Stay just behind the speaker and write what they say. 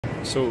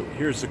So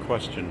here's the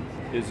question.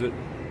 Is it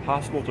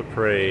possible to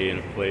pray in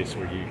a place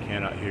where you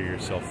cannot hear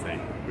yourself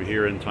think? We're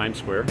here in Times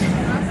Square.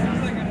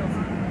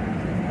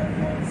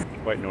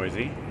 Quite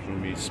noisy.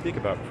 When we speak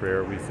about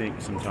prayer, we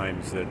think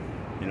sometimes that,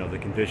 the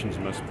conditions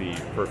must be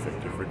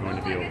perfect if we're going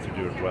to be able to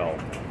do it well.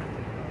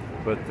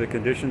 But the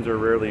conditions are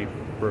rarely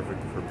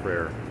perfect for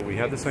prayer. We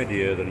have this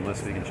idea that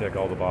unless we can check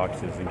all the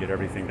boxes and get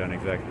everything done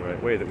exactly the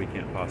right way, that we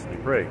can't possibly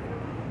pray.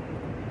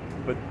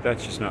 But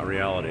that's just not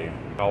reality.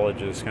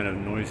 College is kind of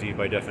noisy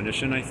by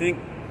definition, I think.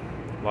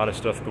 A lot of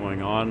stuff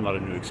going on, a lot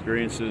of new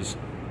experiences,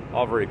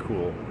 all very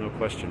cool, no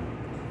question.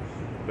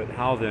 But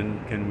how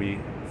then can we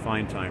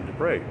find time to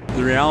pray?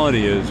 The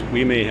reality is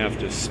we may have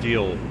to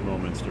steal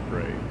moments to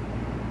pray.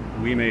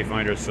 We may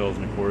find ourselves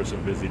in the course of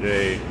a busy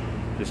day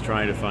just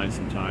trying to find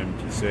some time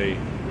to say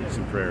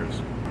some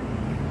prayers.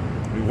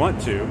 We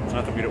want to. It's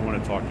not that we don't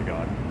want to talk to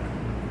God.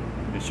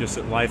 It's just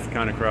that life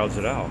kind of crowds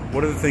it out.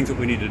 What are the things that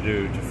we need to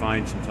do to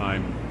find some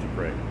time to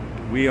pray?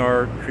 We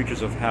are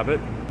creatures of habit.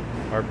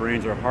 Our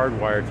brains are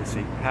hardwired to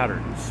seek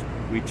patterns.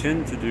 We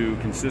tend to do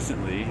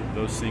consistently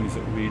those things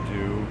that we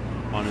do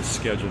on a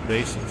scheduled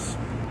basis.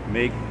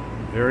 Make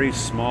very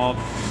small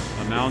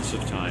amounts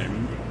of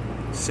time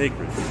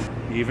sacred.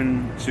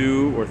 Even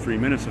 2 or 3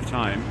 minutes of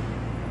time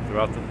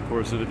throughout the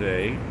course of a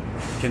day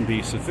can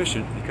be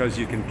sufficient because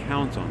you can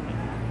count on them.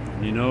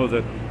 And you know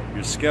that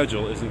your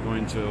schedule isn't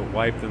going to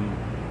wipe them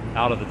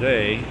out of the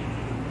day,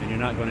 and you're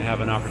not going to have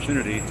an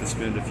opportunity to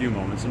spend a few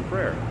moments in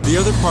prayer. The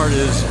other part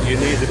is you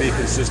need to be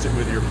consistent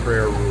with your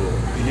prayer rule.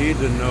 You need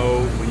to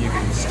know when you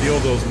can steal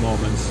those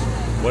moments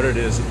what it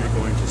is that you're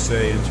going to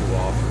say and to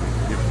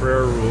offer. Your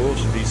prayer rule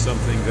should be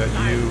something that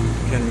you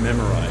can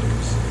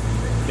memorize.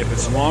 If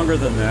it's longer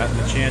than that,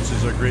 the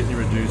chances are greatly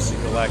reduced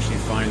that you'll actually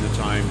find the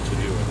time to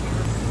do it.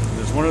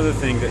 There's one other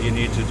thing that you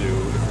need to do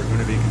if we're going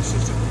to be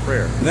consistent in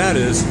prayer. That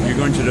is, you're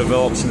going to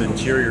develop some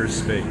interior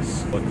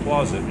space, a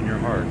closet in your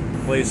heart,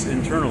 a place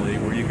internally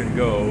where you can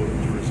go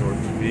to resort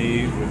to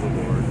be with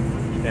the Lord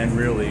and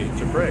really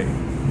to pray.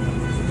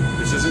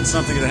 This isn't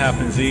something that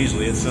happens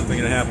easily. It's something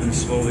that happens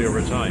slowly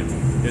over time.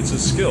 It's a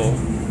skill,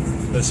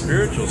 a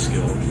spiritual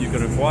skill you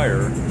can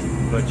acquire,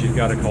 but you've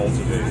got to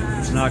cultivate it.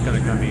 It's not going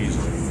to come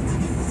easily.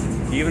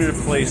 Even in a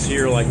place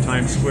here like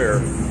Times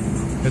Square,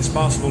 it's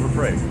possible to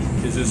pray.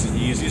 Is this the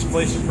easiest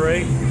place to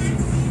pray?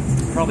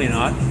 Probably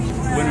not.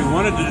 When we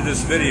wanted to do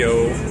this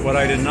video, what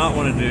I did not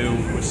want to do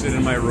was sit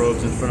in my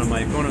robes in front of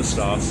my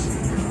iconostas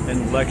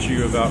and lecture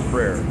you about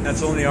prayer.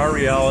 That's only our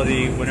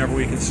reality whenever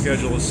we can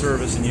schedule a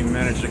service and you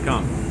manage to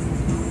come.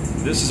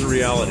 This is a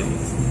reality.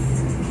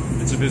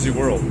 It's a busy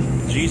world.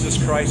 Jesus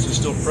Christ is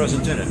still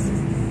present in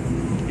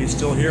it. He's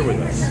still here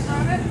with us.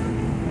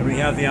 And we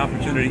have the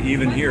opportunity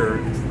even here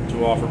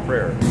to offer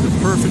prayer. The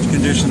perfect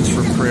conditions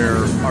for prayer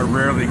are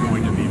rarely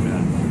going to be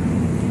met.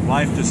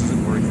 Life just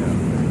doesn't work that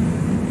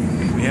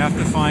way. We have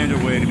to find a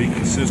way to be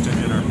consistent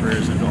in our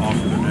prayers and to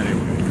offer them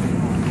anyway.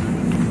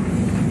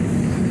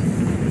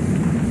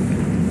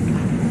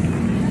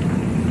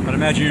 But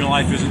imagine your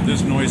life isn't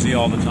this noisy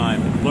all the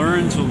time.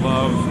 Learn to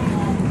love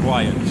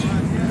quiet.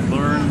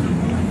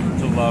 Learn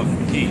to love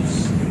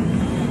peace.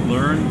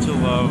 Learn to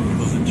love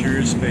those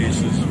interior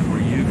spaces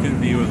where you can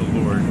be with the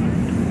Lord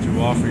to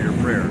offer your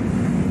prayer.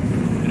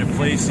 In a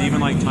place even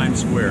like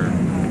Times Square,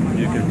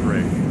 you can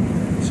pray.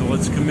 So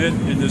let's commit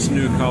in this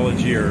new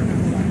college year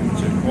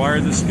to acquire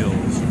the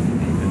skills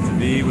and to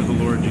be with the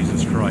Lord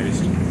Jesus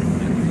Christ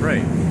and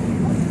pray.